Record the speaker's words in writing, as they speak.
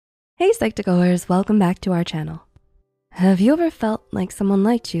Hey Psych2Goers, welcome back to our channel. Have you ever felt like someone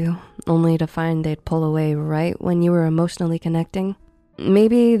liked you, only to find they'd pull away right when you were emotionally connecting?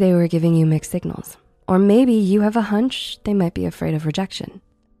 Maybe they were giving you mixed signals, or maybe you have a hunch they might be afraid of rejection.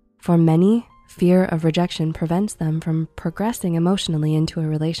 For many, fear of rejection prevents them from progressing emotionally into a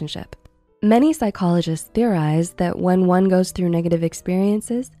relationship. Many psychologists theorize that when one goes through negative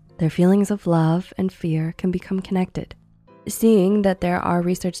experiences, their feelings of love and fear can become connected. Seeing that there are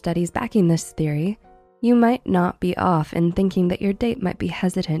research studies backing this theory, you might not be off in thinking that your date might be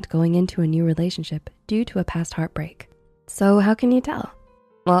hesitant going into a new relationship due to a past heartbreak. So how can you tell?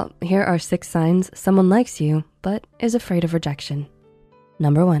 Well, here are 6 signs someone likes you but is afraid of rejection.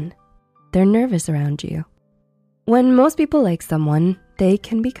 Number 1, they're nervous around you. When most people like someone, they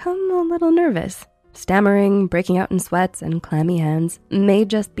can become a little nervous. Stammering, breaking out in sweats, and clammy hands may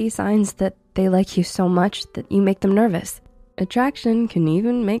just be signs that they like you so much that you make them nervous. Attraction can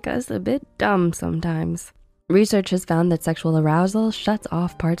even make us a bit dumb sometimes. Research has found that sexual arousal shuts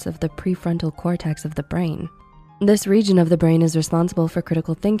off parts of the prefrontal cortex of the brain. This region of the brain is responsible for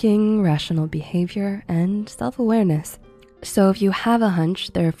critical thinking, rational behavior, and self-awareness. So if you have a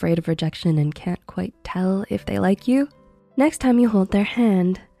hunch they're afraid of rejection and can't quite tell if they like you, next time you hold their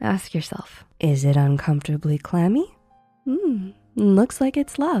hand, ask yourself, is it uncomfortably clammy? Looks like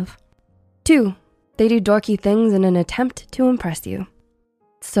it's love. 2, they do dorky things in an attempt to impress you.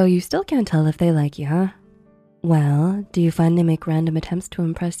 So you still can't tell if they like you, huh? Well, do you find they make random attempts to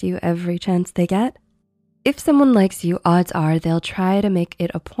impress you every chance they get? If someone likes you, odds are they'll try to make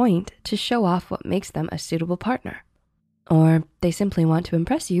it a point to show off what makes them a suitable partner. Or they simply want to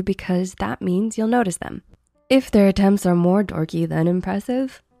impress you because that means you'll notice them. If their attempts are more dorky than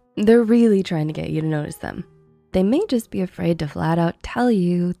impressive, they're really trying to get you to notice them. They may just be afraid to flat out tell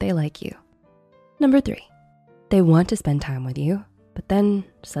you they like you. Number 3, they want to spend time with you, but then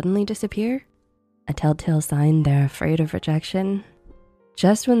suddenly disappear. A telltale sign they're afraid of rejection.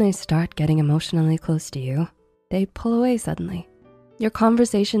 Just when they start getting emotionally close to you, they pull away suddenly. Your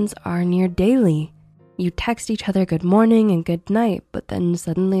conversations are near daily. You text each other good morning and good night, but then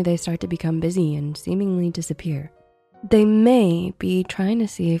suddenly they start to become busy and seemingly disappear. They may be trying to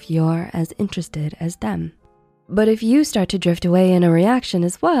see if you're as interested as them. But if you start to drift away in a reaction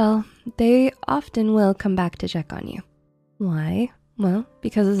as well, they often will come back to check on you. Why? Well,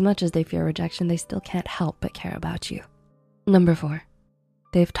 because as much as they fear rejection, they still can't help but care about you. Number 4,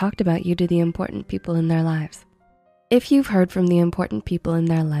 they've talked about you to the important people in their lives. If you've heard from the important people in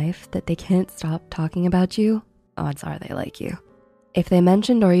their life that they can't stop talking about you, odds are they like you. If they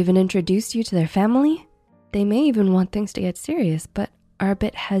mentioned or even introduced you to their family, they may even want things to get serious, but are a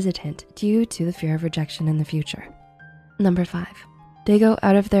bit hesitant due to the fear of rejection in the future. Number 5, they go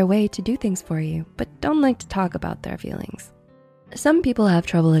out of their way to do things for you, but don't like to talk about their feelings. Some people have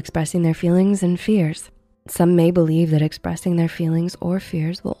trouble expressing their feelings and fears. Some may believe that expressing their feelings or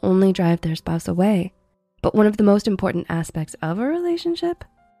fears will only drive their spouse away. But one of the most important aspects of a relationship,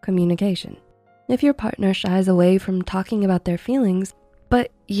 communication. If your partner shies away from talking about their feelings,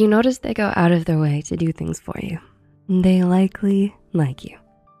 but you notice they go out of their way to do things for you, they likely like you.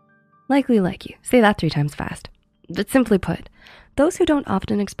 Likely like you. Say that 3 times fast. But simply put, those who don't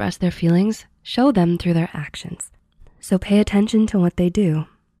often express their feelings show them through their actions. So pay attention to what they do.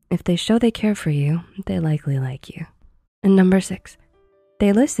 If they show they care for you, they likely like you. And number 6,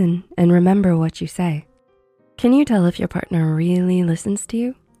 they listen and remember what you say. Can you tell if your partner really listens to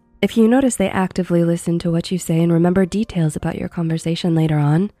you? If you notice they actively listen to what you say and remember details about your conversation later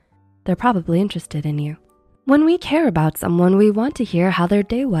on, they're probably interested in you. When we care about someone, we want to hear how their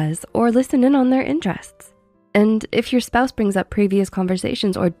day was or listen in on their interests. And if your spouse brings up previous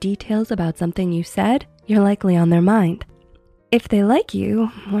conversations or details about something you said, you're likely on their mind. If they like you,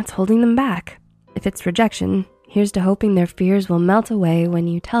 what's holding them back? If it's rejection, here's to hoping their fears will melt away when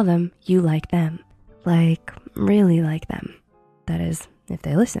you tell them you like them. Like, really like them. That is, if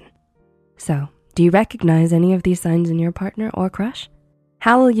they listen. So, do you recognize any of these signs in your partner or crush?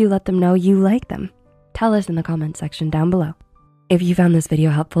 How will you let them know you like them? Tell us in the comment section down below. If you found this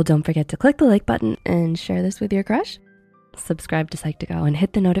video helpful, don't forget to click the like button and share this with your crush. Subscribe to Psych2Go and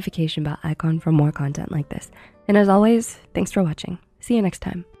hit the notification bell icon for more content like this. And as always, thanks for watching. See you next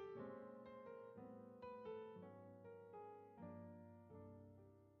time.